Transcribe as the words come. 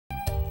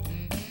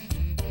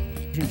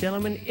Ladies and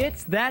gentlemen,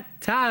 it's that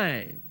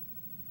time.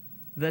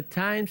 The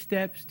time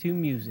steps to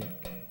music.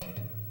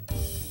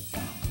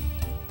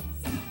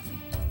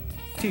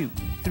 2,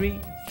 3,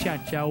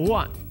 cha-cha,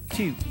 1,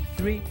 2,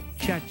 3,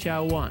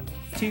 cha-cha, 1,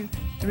 2,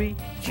 3,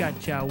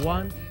 cha-cha,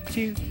 1,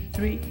 2,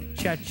 3,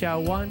 cha-cha,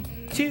 1,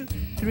 2,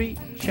 3,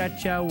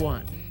 cha-cha,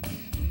 1.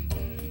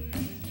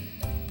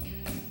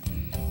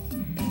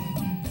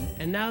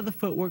 And now the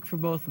footwork for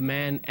both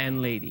man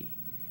and lady.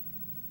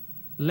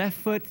 Left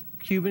foot,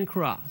 Cuban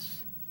cross.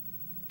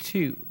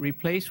 2,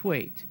 replace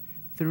weight.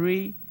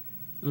 3,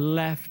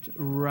 left,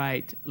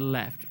 right,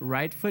 left.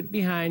 Right foot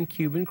behind,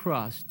 Cuban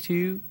cross.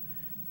 2,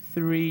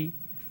 3,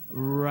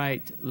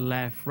 right,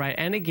 left, right.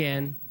 And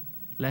again,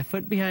 left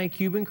foot behind,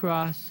 Cuban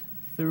cross.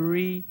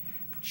 3,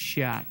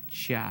 cha,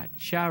 cha,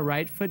 cha.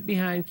 Right foot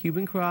behind,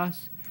 Cuban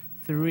cross.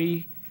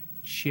 3,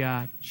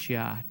 cha,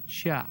 cha,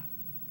 cha.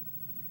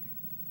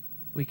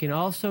 We can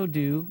also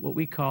do what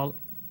we call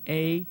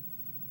a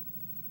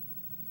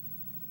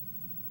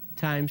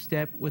time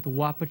step with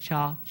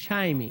wapa-cha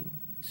chiming.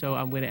 So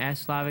I'm going to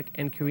ask Slavik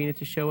and Karina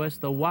to show us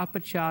the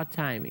wapa-cha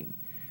timing.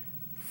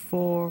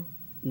 4,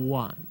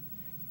 1,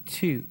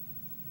 2,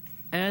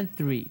 and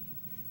 3,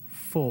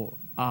 4,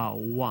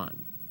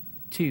 1,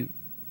 2,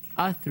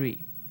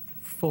 3,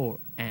 4,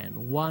 and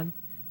 1,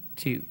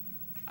 2,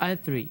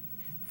 3,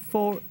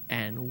 4,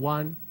 and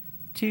 1,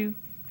 2,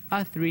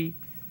 3,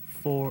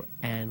 4,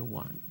 and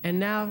 1. And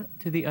now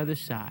to the other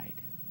side.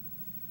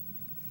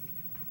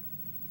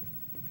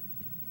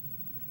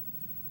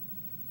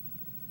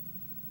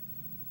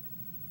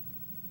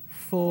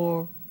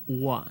 4,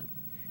 1,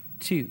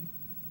 2,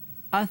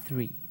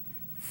 3,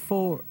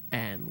 4,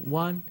 and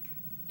 1,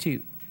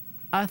 2,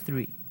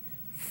 3,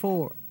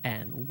 4,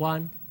 and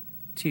 1,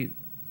 2,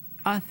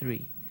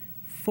 3,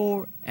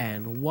 4,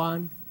 and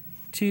 1,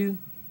 2,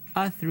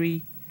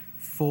 3,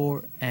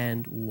 4,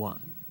 and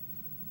 1.